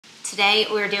Today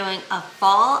we're doing a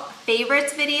fall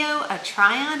favorites video, a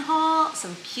try on haul,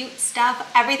 some cute stuff,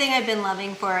 everything I've been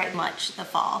loving for much the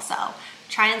fall. So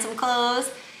try on some clothes,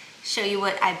 show you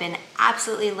what I've been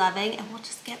absolutely loving, and we'll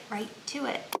just get right to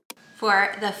it.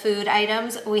 For the food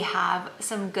items, we have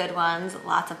some good ones,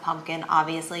 lots of pumpkin,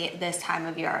 obviously this time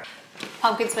of year.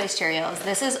 Pumpkin spice Cheerios,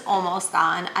 this is almost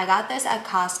gone. I got this at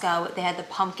Costco. They had the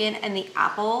pumpkin and the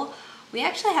apple. We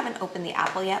actually haven't opened the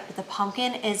apple yet, but the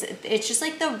pumpkin it's just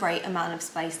like the right amount of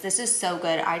spice. This is so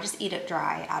good. I just eat it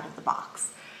dry out of the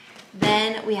box.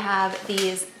 Then we have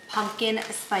these pumpkin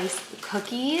spice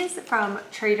cookies from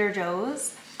Trader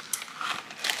Joe's.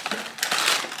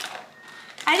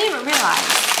 I didn't even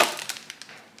realize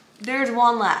there's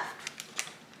one left.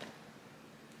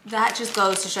 That just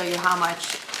goes to show you how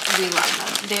much we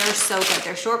love them. They're so good.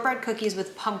 They're shortbread cookies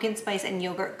with pumpkin spice and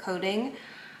yogurt coating.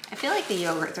 I feel like the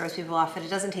yogurt throws people off, but it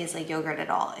doesn't taste like yogurt at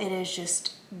all. It is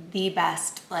just the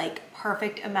best, like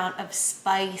perfect amount of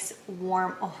spice,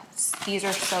 warm. Oh, these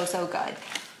are so, so good. I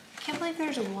can't believe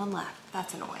there's one left.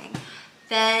 That's annoying.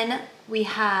 Then we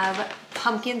have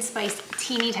pumpkin spice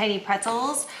teeny tiny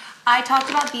pretzels. I talked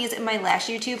about these in my last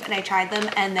YouTube and I tried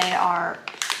them and they are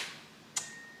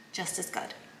just as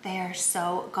good. They are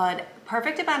so good.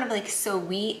 Perfect amount of like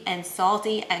sweet and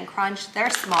salty and crunch. They're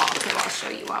small too, I'll show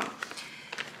you them.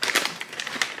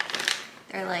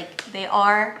 They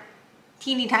are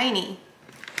teeny tiny,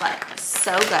 but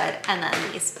so good. And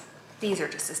then these are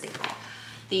just a staple.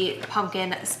 The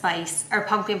pumpkin spice or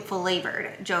pumpkin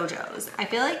flavored JoJo's. I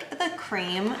feel like the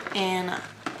cream in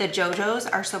the JoJo's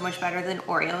are so much better than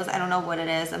Oreos. I don't know what it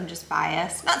is, I'm just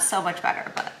biased. Not so much better,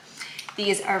 but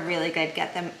these are really good.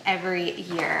 Get them every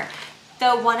year.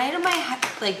 The one item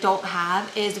I don't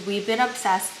have is we've been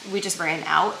obsessed, we just ran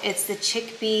out. It's the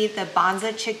chickpea, the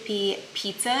Bonza chickpea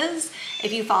pizzas.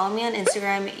 If you follow me on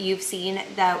Instagram, you've seen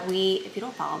that if you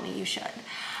don't follow me, you should.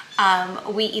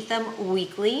 We eat them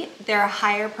weekly. They're a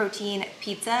higher protein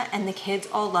pizza and the kids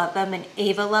all love them and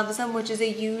Ava loves them, which is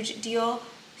a huge deal.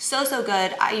 So, so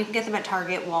good. You can get them at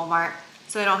Target, Walmart,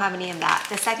 so I don't have any of that.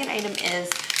 The second item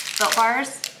is Built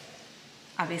Bars.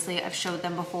 Obviously, I've showed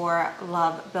them before,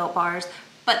 love Built Bars,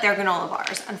 but they're granola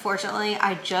bars. Unfortunately,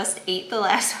 I just ate the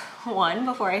last one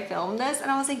before I filmed this,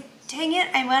 and I was like, dang it,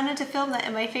 I wanted to film that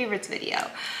in my favorites video.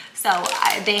 So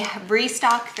they have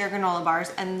restocked their granola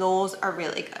bars, and those are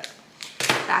really good.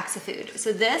 Back to food. So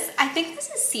I think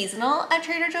this is seasonal at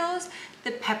Trader Joe's,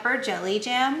 the pepper jelly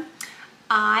jam.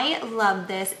 I love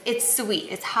this. It's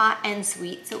sweet, it's hot and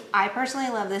sweet. So I personally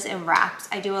love this in wraps.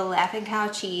 I do a Laughing Cow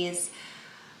cheese,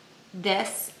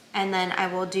 this, and then I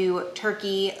will do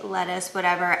turkey, lettuce,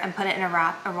 whatever, and put it in a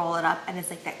wrap and roll it up. And it's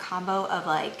like that combo of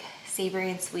like savory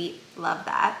and sweet. Love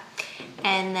that.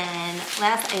 And then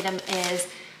last item is,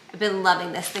 I've been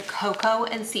loving this, the cocoa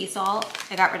and sea salt.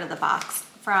 I got rid of the box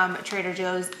from Trader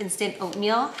Joe's instant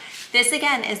oatmeal. This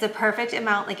again is the perfect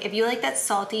amount. Like if you like that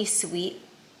salty sweet,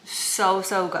 so,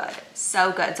 so good.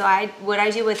 So good. So what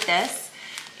I do with this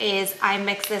is I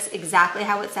mix this exactly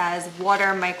how it says,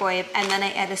 water, microwave, and then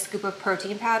I add a scoop of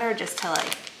protein powder just to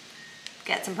like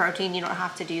get some protein. You don't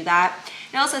have to do that.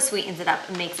 It also sweetens it up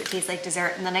and makes it taste like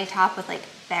dessert. And then I top with like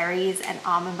berries and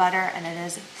almond butter, and it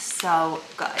is so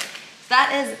good. So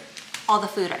that is all the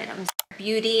food items.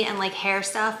 Beauty and like hair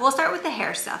stuff. We'll start with the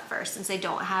hair stuff first since I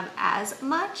don't have as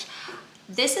much.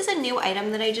 This is a new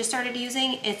item that I just started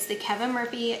using. It's the Kevin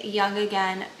Murphy Young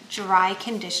Again Dry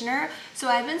Conditioner. So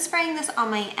I've been spraying this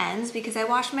on my ends because I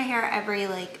wash my hair every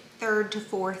like 3rd to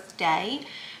 4th day.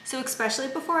 So especially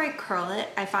before I curl it,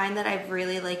 I find that I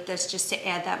really like this just to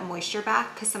add that moisture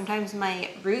back because sometimes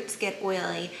my roots get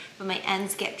oily, but my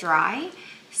ends get dry.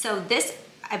 So this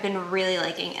I've been really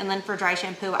liking. And then for dry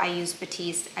shampoo, I use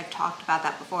Batiste. I've talked about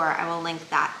that before. I will link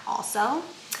that also.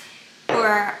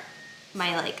 For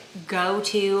my like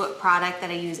go-to product that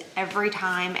I use every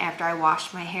time after I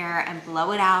wash my hair and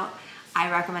blow it out, I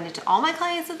recommend it to all my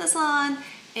clients at the salon,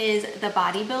 is the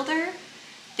Bodybuilder.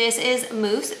 This is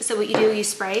mousse. So what you do, you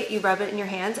spray it, you rub it in your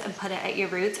hands and put it at your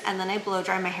roots, and then I blow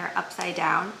dry my hair upside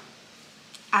down.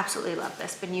 Absolutely love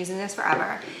this, been using this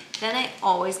forever. Then I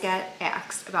always get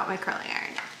asked about my curling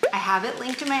iron. I have it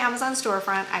linked to my Amazon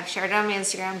storefront. I've shared it on my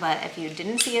Instagram, but if you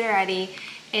didn't see it already,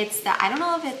 it's the, I don't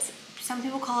know if it's, some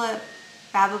people call it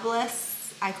Baba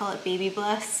Bliss, I call it Baby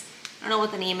Bliss. I don't know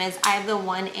what the name is. I have the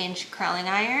 1-inch curling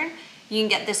iron. You can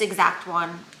get this exact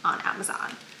one on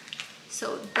Amazon.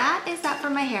 So that is that for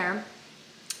my hair.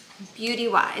 Beauty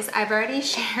wise, I've already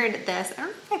shared this. I don't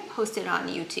know if I posted on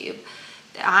YouTube.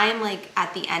 I'm like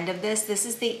at the end of this. This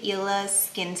is the Ela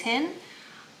Skin Tint.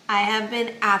 I have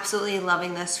been absolutely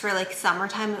loving this for like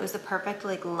summertime. It was the perfect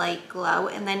like light glow.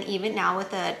 And then even now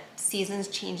with the seasons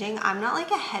changing, I'm not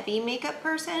like a heavy makeup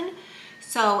person.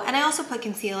 So, and I also put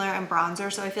concealer and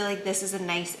bronzer. So I feel like this is a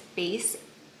nice base.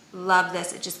 Love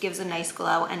this. It just gives a nice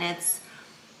glow and it's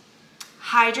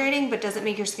hydrating, but doesn't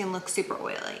make your skin look super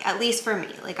oily. At least for me,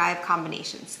 like I have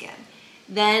combination skin.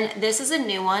 Then this is a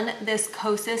new one, this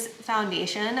Kosas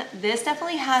foundation. This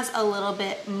definitely has a little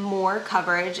bit more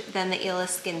coverage than the Ila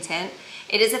Skin Tint.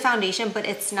 It is a foundation, but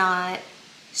it's not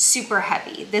super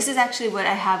heavy. This is actually what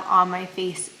I have on my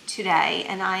face today,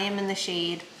 and I am in the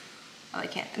shade,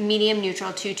 medium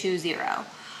neutral 220.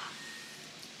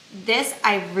 This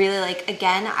I really like.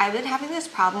 Again, I've been having this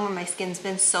problem where my skin's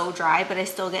been so dry, but I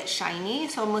still get shiny.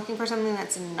 So I'm looking for something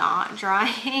that's not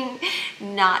drying,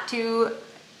 not too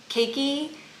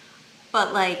cakey,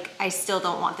 but like I still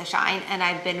don't want the shine, and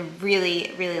I've been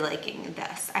really liking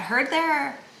this. I heard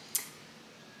their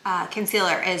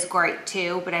concealer is great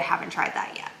too, but I haven't tried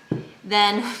that yet.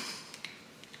 Then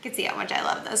you can see how much I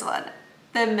love this one,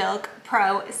 the Milk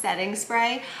Pro Setting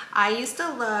Spray. I used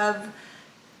to love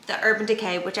the Urban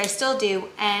Decay, which I still do,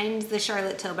 and the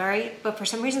Charlotte Tilbury, but for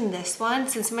some reason this one,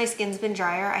 since my skin's been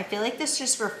drier, I feel like this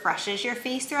just refreshes your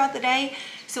face throughout the day.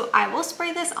 So I will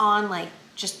spray this on like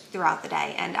just throughout the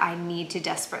day, and I need to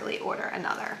desperately order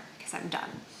another because I'm done.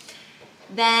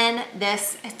 Then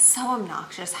this, it's so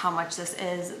obnoxious how much this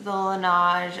is, the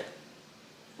Laneige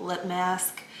lip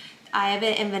mask. I have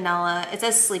it in vanilla. It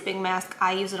says sleeping mask.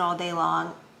 I use it all day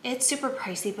long. It's super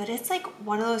pricey, but it's like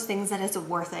one of those things that is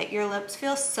worth it. Your lips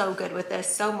feel so good with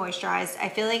this, so moisturized. I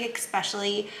feel like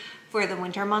especially for the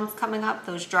winter months coming up,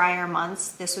 those drier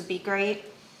months, this would be great.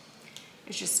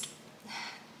 It's just,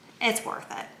 it's worth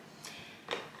it.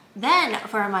 Then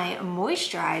for my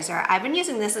moisturizer, I've been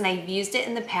using this and I've used it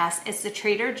in the past. It's the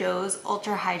Trader Joe's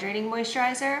Ultra Hydrating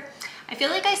Moisturizer. I feel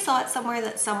like I saw it somewhere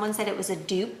that someone said it was a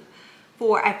dupe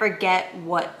for, I forget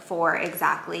what for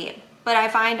exactly, but I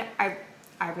find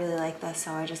I really like this,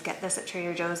 so I just get this at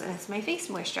Trader Joe's and it's my face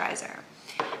moisturizer.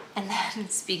 And then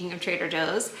speaking of Trader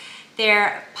Joe's,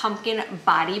 their pumpkin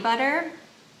body butter.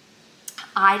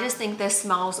 I just think this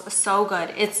smells so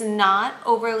good. It's not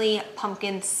overly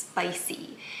pumpkin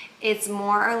spicy. It's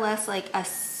more or less like a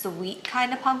sweet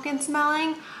kind of pumpkin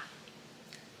smelling.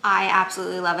 I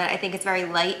absolutely love it. I think it's very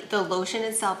light. The lotion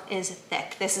itself is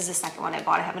thick. This is the second one I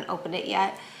bought. I haven't opened it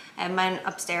yet. I have mine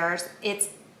upstairs. It's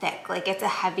thick, like it's a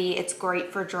heavy, it's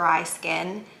great for dry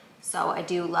skin. So I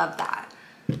do love that.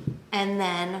 And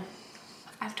then,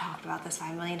 I've talked about this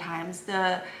 5 million times,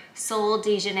 the Sol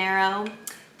de Janeiro.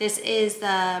 This is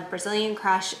the Brazilian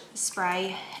Crush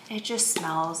spray. It just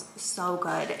smells so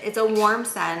good. It's a warm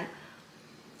scent.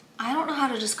 I don't know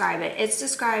how to describe it. It's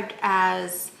described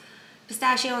as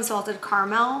pistachio and salted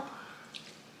caramel.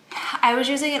 I was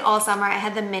using it all summer. I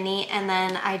had the mini and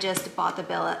then I just bought the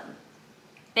billet,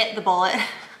 bit the bullet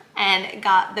and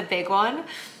got the big one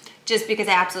just because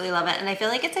I absolutely love it. And I feel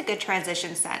like it's a good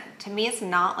transition scent. To me, it's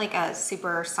not like a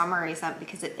super summery scent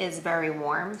because it is very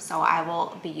warm. So I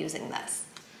will be using this.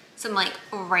 Some like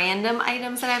random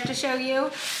items that I have to show you.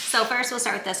 So first we'll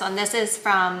start with this one. This is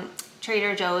from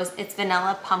Trader Joe's. It's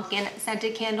vanilla pumpkin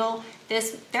scented candle.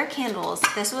 Their candles,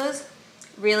 this was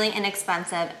really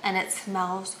inexpensive and it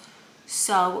smells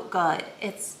so good.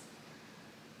 It's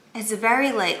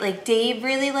very light. Like Dave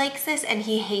really likes this and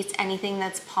he hates anything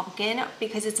that's pumpkin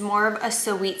because it's more of a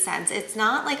sweet scent. It's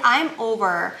not like I'm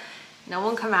over, no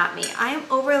one come at me. I'm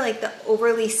over like the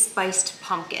overly spiced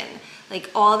pumpkin. Like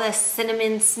all the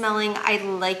cinnamon smelling, I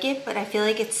like it, but I feel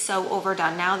like it's so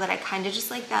overdone now that I kind of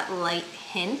just like that light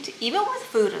hint, even with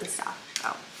food and stuff.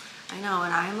 So I know,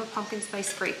 and I'm a pumpkin spice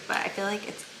freak, but I feel like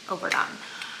it's overdone.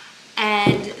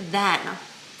 And then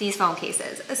these phone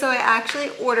cases. So I actually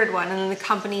ordered one and then the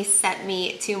company sent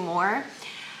me 2 more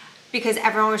because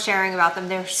everyone was sharing about them.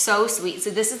 They're so sweet.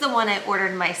 So this is the one I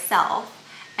ordered myself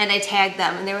and I tagged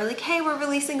them and they were like, hey, we're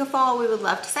releasing a fall. We would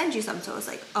love to send you some. So I was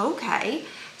like, okay.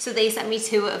 So they sent me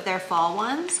 2 of their fall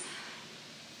ones.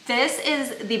 This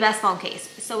is the best phone case.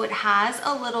 So it has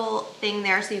a little thing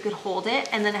there so you could hold it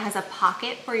and then it has a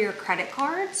pocket for your credit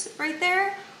cards right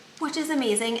there, which is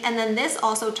amazing. And then this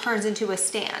also turns into a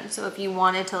stand. So if you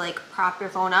wanted to like prop your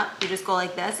phone up, you just go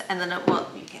like this and then it will,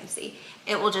 you can see,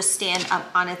 it will just stand up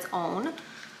on its own.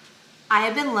 I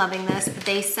have been loving this.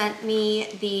 They sent me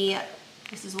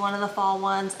this is one of the fall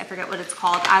ones. I forget what it's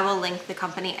called. I will link the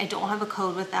company. I don't have a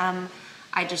code with them.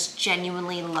 I just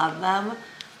genuinely love them.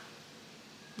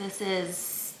 This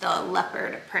is the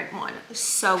leopard print one.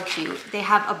 So cute. They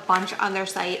have a bunch on their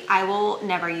site. I will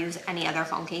never use any other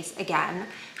phone case again.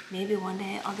 Maybe one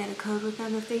day I'll get a code with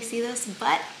them if they see this,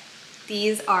 but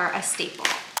these are a staple.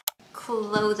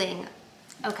 clothing.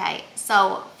 Okay,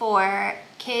 so for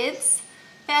kids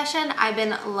fashion, I've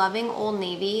been loving Old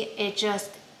Navy.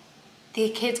 The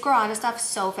kids grow out of stuff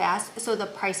so fast, so the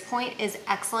price point is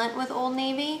excellent with Old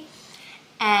Navy.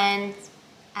 And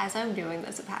as I'm doing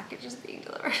this, a package is being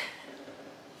delivered.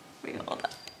 Wait, hold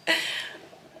up.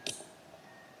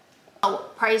 So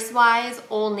price-wise,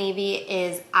 Old Navy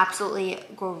is absolutely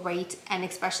great, and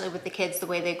especially with the kids, the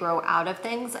way they grow out of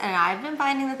things. And I've been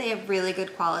finding that they have really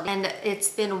good quality, and it's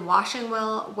been washing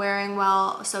well, wearing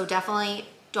well, so definitely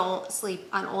don't sleep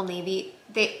on Old Navy.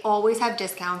 They always have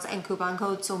discounts and coupon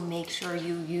codes, so make sure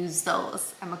you use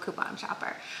those. I'm a coupon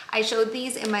shopper. I showed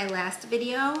these in my last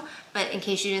video, but in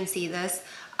case you didn't see this,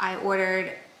 I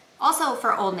ordered also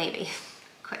for Old Navy.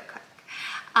 quick.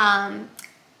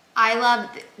 I love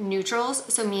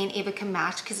neutrals, so me and Ava can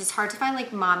match, because it's hard to find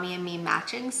like mommy and me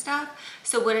matching stuff.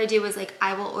 So what I do is like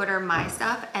I will order my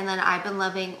stuff, and then I've been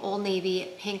loving Old Navy,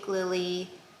 Pink Lily,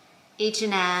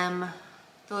 H&M.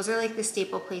 Those are like the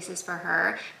staple places for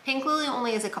her. Pink Lily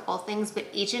only has a couple of things, but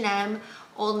H&M,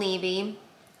 Old Navy,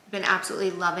 been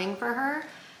absolutely loving for her.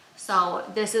 So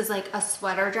this is like a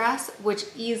sweater dress, which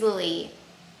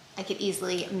I could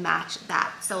easily match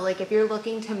that. So like if you're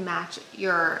looking to match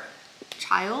your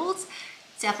child,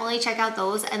 definitely check out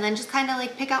those, and then just kind of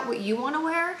like pick out what you want to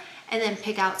wear, and then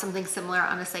pick out something similar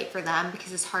on a site for them,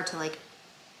 because it's hard to like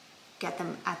get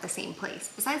them at the same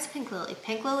place. Besides Pink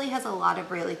Lily has a lot of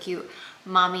really cute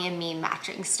mommy and me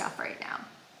matching stuff right now.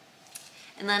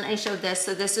 And then I showed this,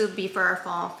 so this would be for our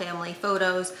fall family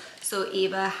photos. So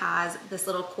Ava has this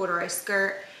little corduroy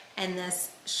skirt and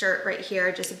this shirt right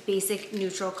here, just basic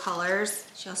neutral colors.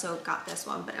 She also got this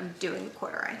one, but I'm doing the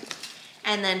corduroy.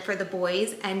 And then for the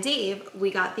boys and Dave, we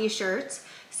got these shirts.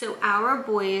 So our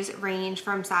boys range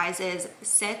from sizes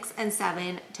 6 and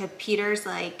 7 to Peter's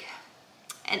like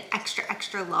an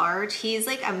extra large. He's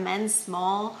like a men's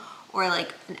small or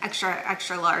like an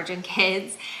extra large in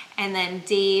kids. And then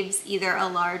Dave's either a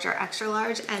large or extra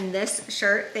large. And this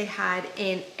shirt they had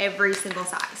in every single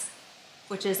size,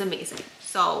 which is amazing.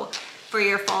 So for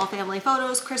your fall family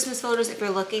photos, Christmas photos, if you're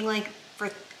looking like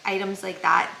for items like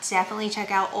that, definitely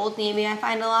check out Old Navy. I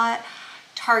find a lot.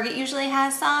 Target usually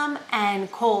has some,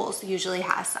 and Kohl's usually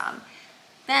has some.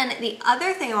 Then the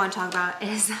other thing I want to talk about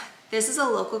is this is a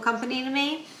local company to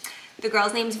me. The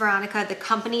girl's name's Veronica. The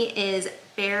company is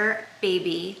Bear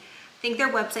Baby. I think their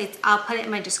website's, I'll put it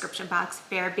in my description box,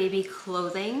 Bear Baby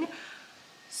Clothing.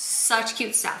 Such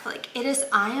cute stuff. Like it is,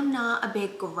 I am not a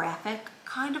big graphic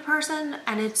kind of person,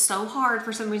 and it's so hard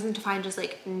for some reason to find just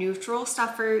like neutral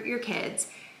stuff for your kids.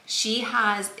 She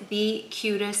has the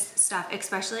cutest stuff,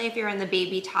 especially if you're in the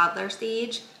baby toddler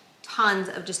stage, tons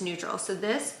of just neutral. So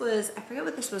this was, I forget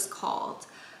what this was called,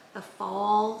 the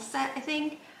fall set, I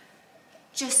think.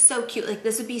 Just so cute. Like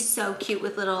this would be so cute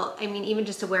with little, I mean, even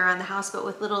just to wear around the house, but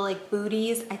with little like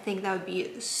booties, I think that would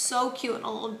be so cute in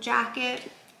a little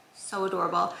jacket. So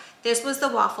adorable. This was the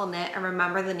waffle knit. I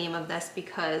remember the name of this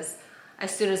because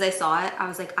as soon as I saw it, I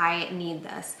was like, I need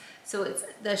this. So it's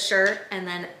the shirt and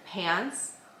then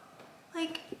pants.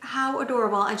 Like how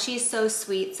adorable. And she's so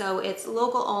sweet. So it's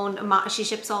local owned. She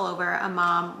ships all over, a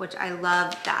mom, which I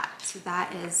love that. So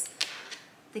that is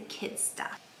the kids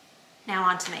stuff. Now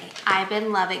on to me. I've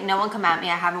been loving, no one come at me,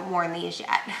 I haven't worn these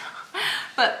yet.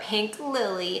 But Pink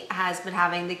Lily has been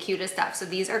having the cutest stuff. So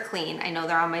these are clean. I know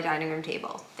they're on my dining room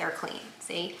table. They're clean,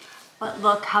 see? But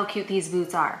look how cute these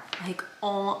boots are. Like,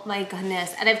 oh my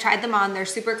goodness. And I've tried them on, they're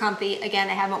super comfy. Again,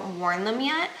 I haven't worn them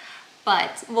yet,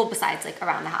 but, well, besides like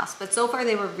around the house, but so far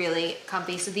they were really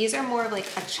comfy. So these are more of like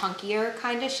a chunkier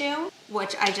kind of shoe,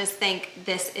 which I just think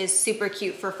this is super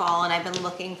cute for fall. And I've been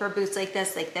looking for boots like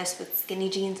this with skinny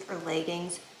jeans or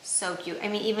leggings. So cute. I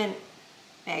mean, even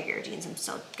baggier jeans, I'm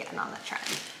still getting on that trend.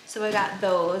 So I got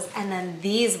those, and then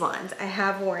these ones I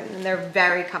have worn and they're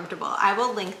very comfortable. I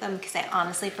will link them because I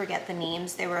honestly forget the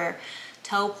names. They were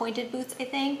toe pointed boots, I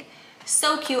think.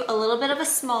 So cute, a little bit of a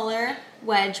smaller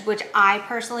wedge, which I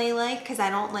personally like because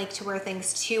I don't like to wear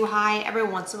things too high every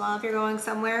once in a while if you're going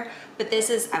somewhere. But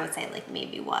this is, I would say like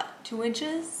maybe what, 2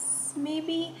 inches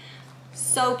maybe?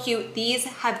 So cute. These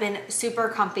have been super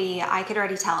comfy. I could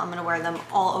already tell I'm gonna wear them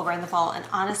all over in the fall. And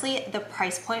honestly, the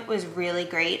price point was really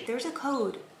great. There's a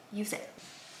code, use it.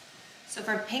 So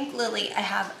for Pink Lily, I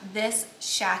have this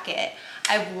shacket.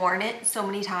 I've worn it so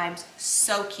many times,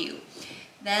 so cute.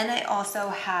 Then I also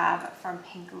have from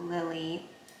Pink Lily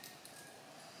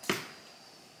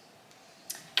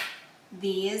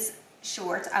these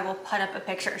shorts. I will put up a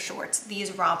picture of shorts.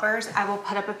 These rompers, I will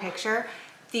put up a picture.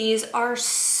 These are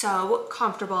so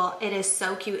comfortable. It is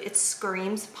so cute. It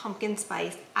screams pumpkin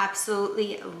spice.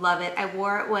 Absolutely love it. I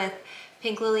wore it with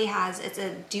Pink Lily has, it's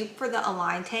a dupe for the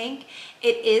Align tank.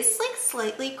 It is like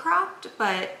slightly cropped,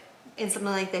 but in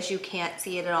something like this, you can't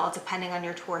see it at all depending on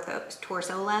your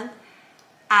torso length.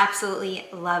 Absolutely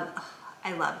love,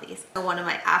 I love these. One of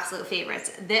my absolute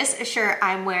favorites. This shirt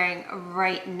I'm wearing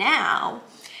right now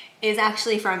is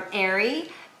actually from Aerie.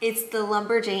 It's the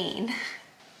Lumberjane.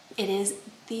 It is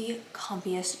the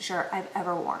comfiest shirt I've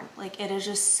ever worn. Like, it is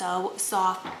just so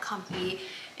soft, comfy.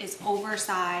 It's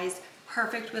oversized,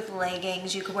 perfect with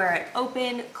leggings. You could wear it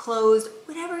open, closed,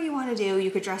 whatever you want to do.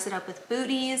 You could dress it up with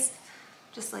booties.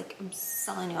 Just like, I'm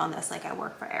selling you on this like I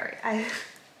work for Aerie.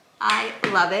 I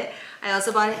love it. I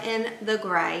also bought it in the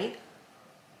gray.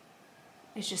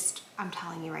 It's just, I'm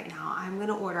telling you right now, I'm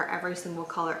gonna order every single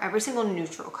color, every single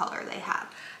neutral color they have.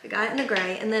 I got it in the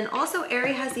gray. And then also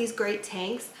Aerie has these great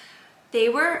tanks. They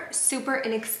were super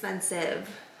inexpensive.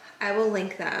 I will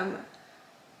link them.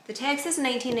 The tag says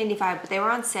 $19.95, but they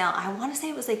were on sale. I wanna say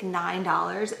it was like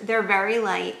 $9. They're very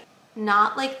light,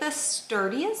 not like the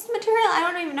sturdiest material. I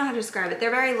don't even know how to describe it.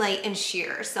 They're very light and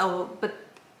sheer, so, but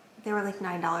they were like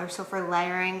 $9. So for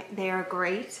layering, they are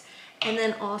great. And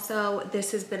then also,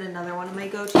 this has been another one of my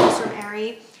go-tos from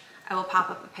Aerie. I will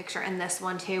pop up a picture in this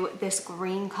one too. This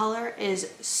green color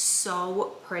is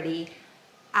so pretty.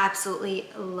 Absolutely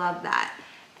love that.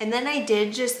 And then I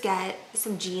did just get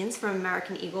some jeans from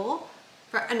American Eagle.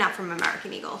 Not from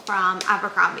American Eagle, from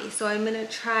Abercrombie. So I'm gonna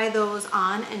try those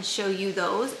on and show you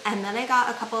those. And then I got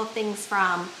a couple of things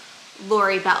from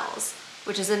Lori Bell's,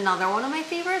 which is another one of my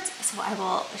favorites. So I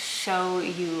will show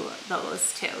you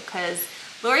those too, because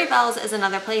Lori Bell's is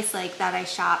another place like that I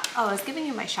shop. Oh, I was giving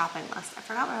you my shopping list. I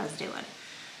forgot what I was doing.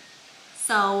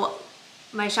 So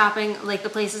my shopping, like the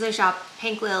places I shop,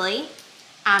 Pink Lily,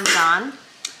 Amazon,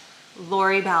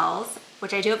 Lori Bell's,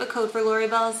 which I do have a code for Lori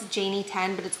Bell's, Janie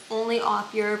 10, but it's only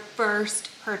off your first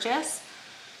purchase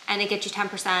and it gets you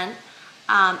 10%.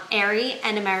 Aerie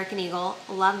and American Eagle,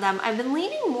 love them. I've been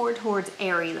leaning more towards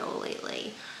Aerie though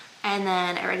lately. And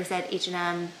then I already said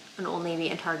H&M and Old Navy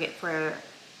and Target for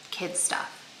kids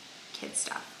stuff.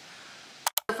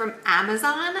 So from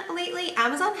Amazon lately,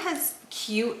 Amazon has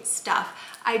cute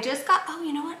stuff. I just got, oh,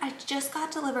 you know what? I just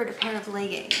got delivered a pair of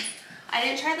leggings. I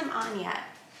didn't try them on yet.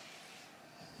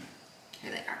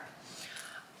 Here they are.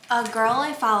 A girl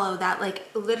I follow that like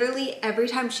literally every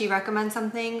time she recommends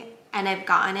something and I've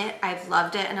gotten it, I've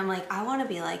loved it. And I'm like, I want to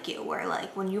be like you, where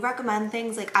like when you recommend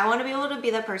things, like I want to be able to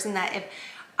be the person that if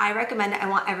I recommend it, I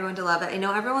want everyone to love it. I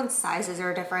know everyone's sizes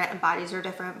are different and bodies are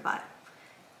different, but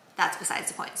that's besides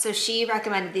the point. So she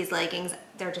recommended these leggings.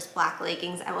 They're just black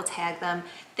leggings. I will tag them.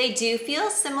 They do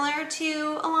feel similar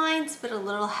to Align's, but a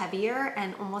little heavier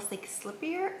and almost like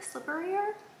slipperier.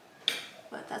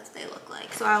 But that's what they look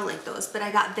like. So I'll link those. But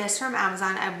I got this from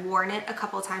Amazon. I've worn it a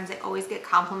couple of times. I always get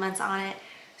compliments on it.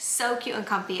 So cute and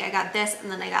comfy. I got this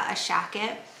and then I got a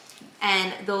shacket.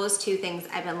 And those two things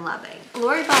I've been loving.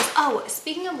 Lori Bell's. Oh,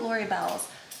 speaking of Lori Bell's,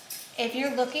 if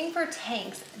you're looking for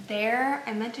tanks,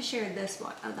 I meant to share this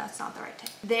one. Oh, that's not the right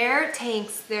tank. Their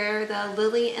tanks, they're the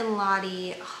Lily and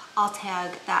Lottie. I'll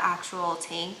tag that actual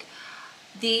tank.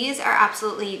 These are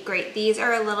absolutely great. These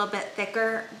are a little bit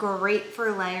thicker, great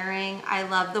for layering. I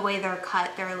love the way they're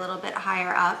cut. They're a little bit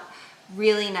higher up.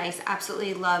 Really nice.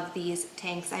 Absolutely love these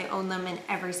tanks. I own them in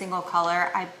every single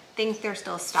color. I think they're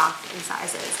still stocked in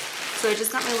sizes. So I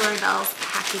just got my Lori Bell's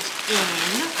package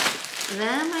in.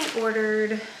 Then I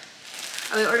ordered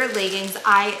leggings.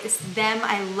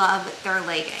 I love their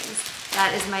leggings.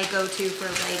 That is my go-to for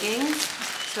leggings.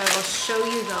 So I will show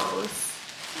you those.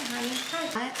 Oh, honey,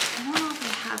 I don't know if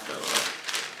I have the little,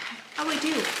 oh, I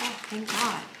do. Oh, thank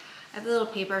God. I have the little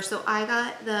paper. So I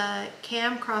got the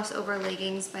Cam crossover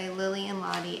leggings by Lily and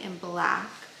Lottie in black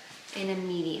in a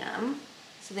medium.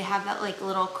 So they have that like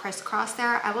little crisscross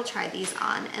there. I will try these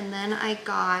on. And then I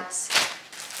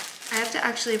have to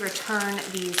actually return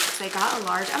these because I got a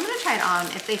large. I'm gonna try it on.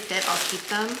 If they fit, I'll keep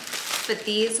them. But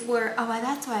these were, oh,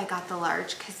 that's why I got the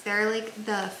large, because they're like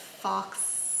the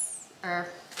faux,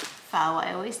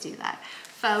 I always do that.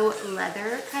 Faux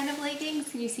leather kind of leggings,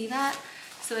 can you see that?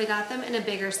 So I got them in a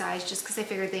bigger size just because I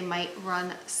figured they might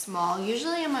run small.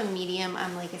 Usually I'm a medium,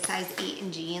 I'm like a size 8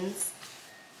 in jeans.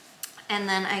 And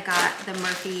then I got the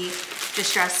Murphy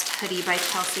Distressed Hoodie by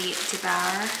Chelsea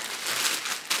DeBauer.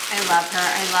 I love her.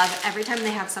 I love every time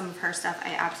they have some of her stuff.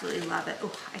 I absolutely love it.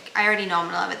 Ooh, I already know I'm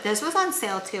gonna love it. This was on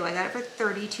sale too. I got it for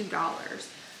 $32.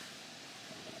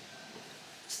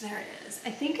 So there it is.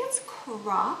 I think it's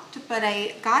cropped, but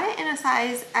I got it in a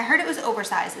size, I heard it was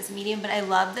oversized, it's medium, but I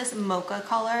love this mocha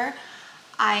color.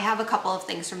 I have a couple of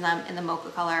things from them in the mocha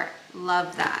color.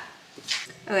 Love that.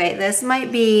 Okay, this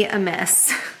might be a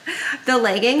miss. The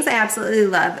leggings I absolutely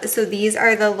love. So these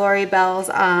are the Lori Bell's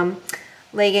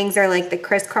leggings. Are like the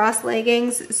crisscross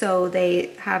leggings. So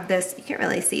they have this, you can't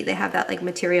really see, they have that like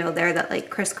material there that like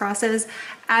crisscrosses.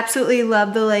 Absolutely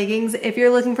love the leggings. If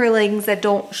you're looking for leggings that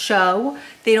don't show,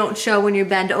 they don't show when you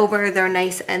bend over. They're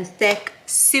nice and thick,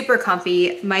 super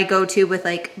comfy. My go-to with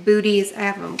like booties. I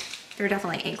have them, they're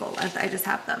definitely ankle length. I just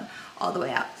have them all the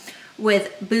way up.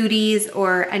 With booties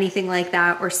or anything like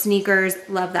that, or sneakers,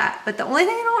 love that. But the only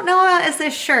thing I don't know about is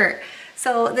this shirt.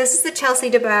 So this is the Chelsea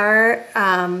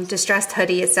DeBauer distressed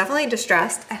hoodie. It's definitely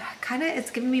distressed. It's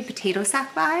giving me potato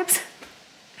sack vibes.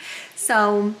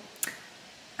 So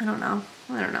I don't know.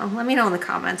 Let me know in the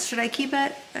comments. Should I keep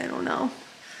it? I don't know.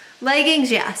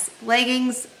 Leggings, yes.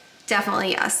 Leggings,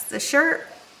 definitely yes. The shirt.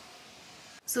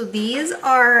 So these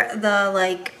are the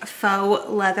like faux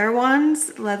leather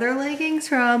ones, leather leggings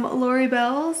from Lori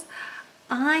Bell's.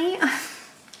 I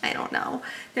don't know.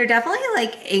 They're definitely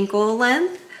like ankle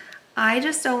length. I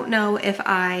just don't know if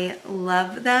I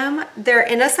love them. They're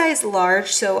in a size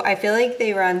large, so I feel like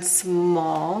they run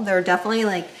small. They're definitely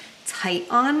like tight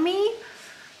on me.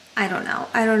 I don't know.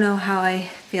 I don't know how I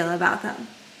feel about them.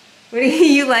 What do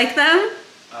you like them?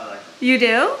 I like them. You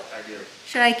do? I do.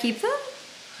 Should I keep them?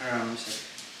 Let me see.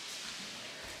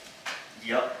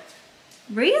 Yep.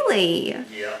 Really?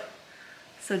 Yep.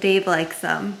 So Dave likes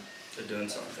them. They're doing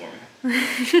something for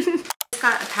me.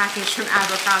 Got a package from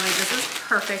Abercrombie. This is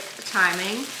perfect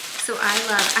timing. So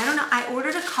I don't know, I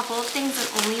ordered a couple of things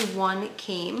and only one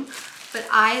came, but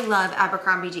I love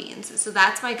Abercrombie jeans. So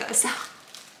that's my go. So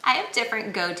I have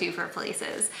different go-to for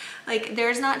places. Like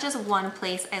there's not just one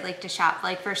place I like to shop.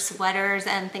 Like for sweaters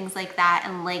and things like that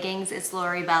and leggings, it's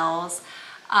Lori Bell's.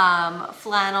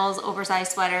 Flannels,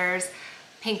 oversized sweaters,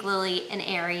 Pink Lily and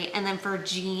Aerie. And then for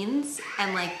jeans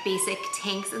and like basic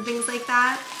tanks and things like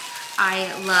that,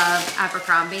 I love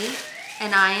Abercrombie.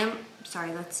 And I am,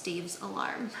 sorry, that's Steve's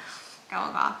alarm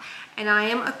going off. And I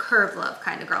am a curve love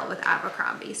kind of girl with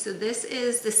Abercrombie. So this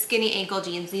is the skinny ankle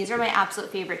jeans. These are my absolute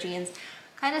favorite jeans.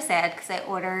 Kind of sad because I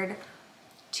ordered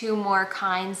 2 more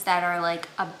kinds that are like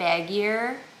a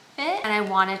baggier fit. And I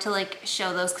wanted to like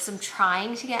show those because I'm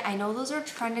trying to get, I know those are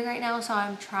trending right now, so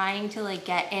I'm trying to like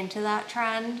get into that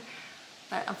trend.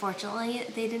 But unfortunately,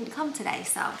 they didn't come today.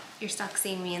 So you're stuck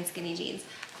seeing me in skinny jeans.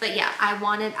 But yeah, I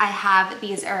have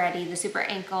these already, the super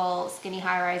ankle skinny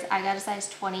high rise. I got a size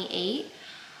 28.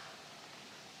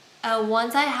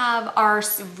 Ones I have are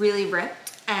really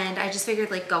ripped, and I just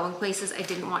figured like going places, I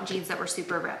didn't want jeans that were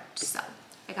super ripped. So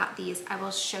I got these. I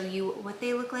will show you what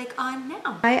they look like on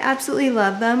now. I absolutely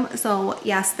love them. So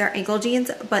yes, they're ankle jeans,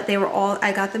 but they were all,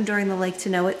 I got them during the Like to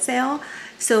Know It sale.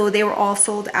 So they were all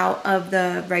sold out of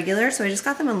the regular. So I just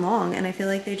got them in long and I feel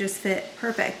like they just fit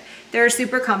perfect. They're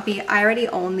super comfy. I already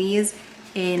own these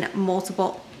in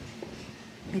multiple,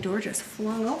 my door just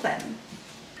flung open.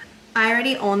 I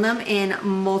already own them in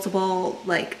multiple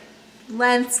like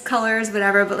lengths, colors,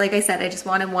 whatever. But like I said, I just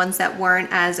wanted ones that weren't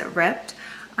as ripped.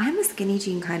 I'm a skinny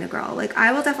jean kind of girl. Like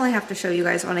I will definitely have to show you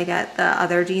guys when I get the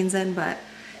other jeans in, but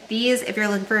these, if you're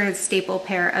looking for a staple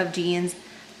pair of jeans,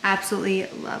 absolutely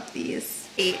love these.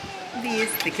 The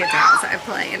kids are outside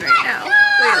playing right now.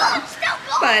 Look at them.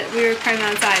 But we were coming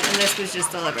outside and this was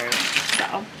just delivered.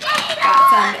 So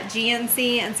got some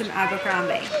GNC and some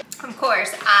Abercrombie. Of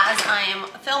course, as I am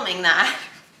filming that,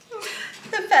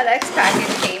 the FedEx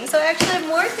package came. So I actually have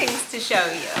more things to show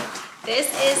you. This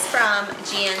is from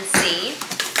GNC.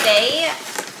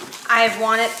 I've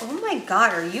wanted, oh my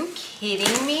God, are you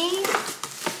kidding me?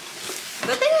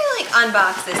 Good thing I like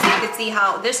unboxed this so you can see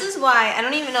how, this is why, I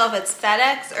don't even know if it's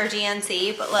FedEx or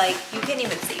GNC, but like, you can't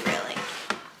even see really.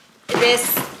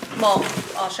 This, well,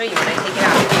 I'll show you when I take it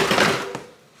out.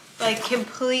 Like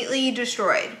completely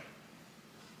destroyed.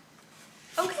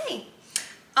 Okay.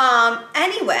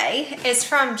 Anyway, it's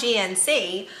from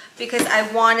GNC because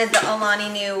I wanted the Alani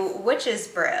Nu Witch's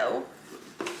Brew.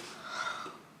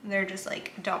 They're just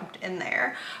like dumped in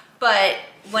there. But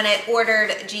when I ordered,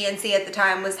 GNC at the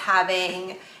time was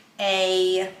having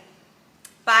a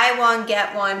buy one,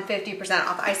 get one 50%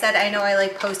 off. I said, I know I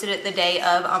like posted it the day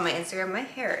of on my Instagram. My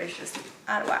hair is just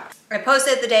out of whack. I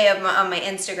posted it the day of on my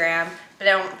Instagram, but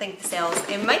I don't think the sales,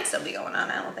 it might still be going on.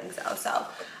 I don't think so. So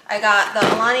I got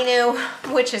the Alani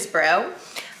Nu Witch's Brew,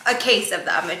 a case of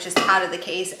them. It's just out of the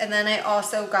case. And then I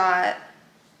also got,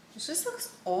 this just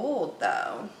looks old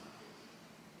though.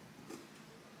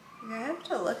 I have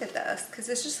to look at this because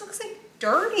this just looks like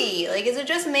dirty. Like, is it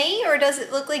just me or does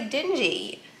it look like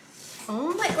dingy?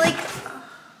 Oh my, like,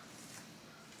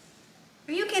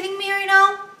 are you kidding me right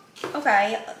now?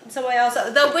 Okay, so I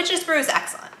also, the Witch's Brew is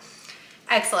excellent.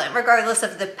 excellent, regardless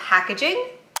of the packaging.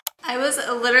 I was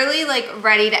literally like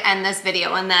ready to end this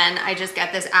video and then I just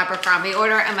get this Abercrombie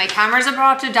order and my camera's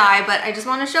about to die, but I just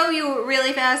want to show you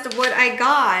really fast what I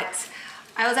got.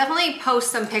 I will definitely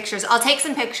post some pictures. I'll take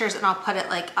some pictures and I'll put it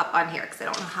like up on here because I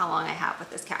don't know how long I have with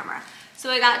this camera.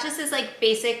 So I got just this like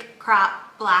basic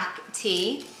crop black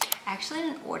tee. I actually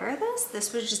didn't order this.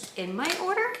 This was just in my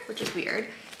order, which is weird.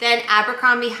 Then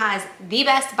Abercrombie has the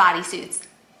best bodysuits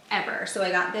ever. So I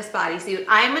got this bodysuit.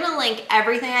 I'm gonna link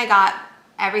everything I got.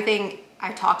 Everything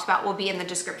I talked about will be in the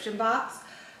description box.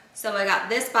 So I got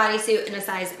this bodysuit in a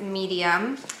size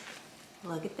medium.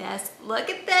 Look at this, look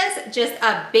at this. Just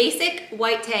a basic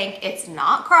white tank. It's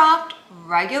not cropped,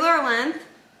 regular length.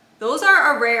 Those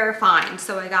are a rare find,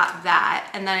 so I got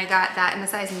that. And then I got that in a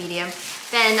size medium.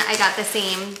 Then I got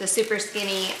the super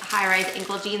skinny high-rise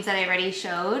ankle jeans that I already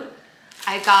showed.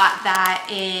 I got that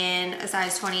in a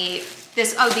size 28.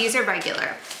 These are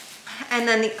regular. And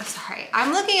then sorry,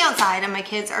 I'm looking outside and my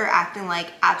kids are acting like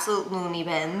absolute loony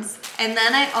bins. And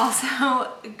then I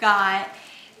also got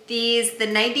the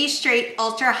 90s straight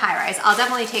ultra high rise. I'll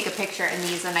definitely take a picture in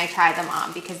these when I try them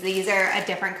on because these are a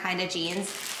different kind of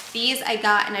jeans. These I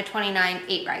got in a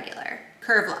 29/8 regular.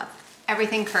 Curve love,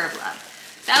 everything curve love.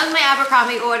 That was my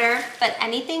Abercrombie order, but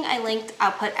anything I linked,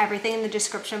 I'll put everything in the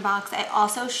description box. I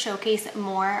also showcase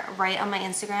more right on my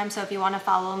Instagram, so if you want to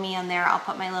follow me on there, I'll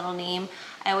put my little name.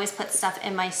 I always put stuff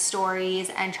in my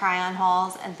stories and try on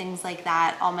hauls and things like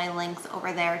that. All my links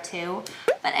over there too.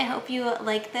 But I hope you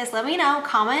like this. Let me know,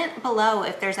 comment below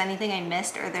if there's anything I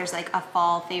missed or there's like a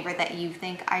fall favorite that you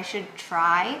think I should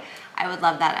try. I would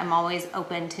love that. I'm always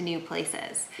open to new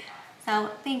places. So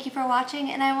thank you for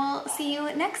watching and I will see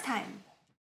you next time.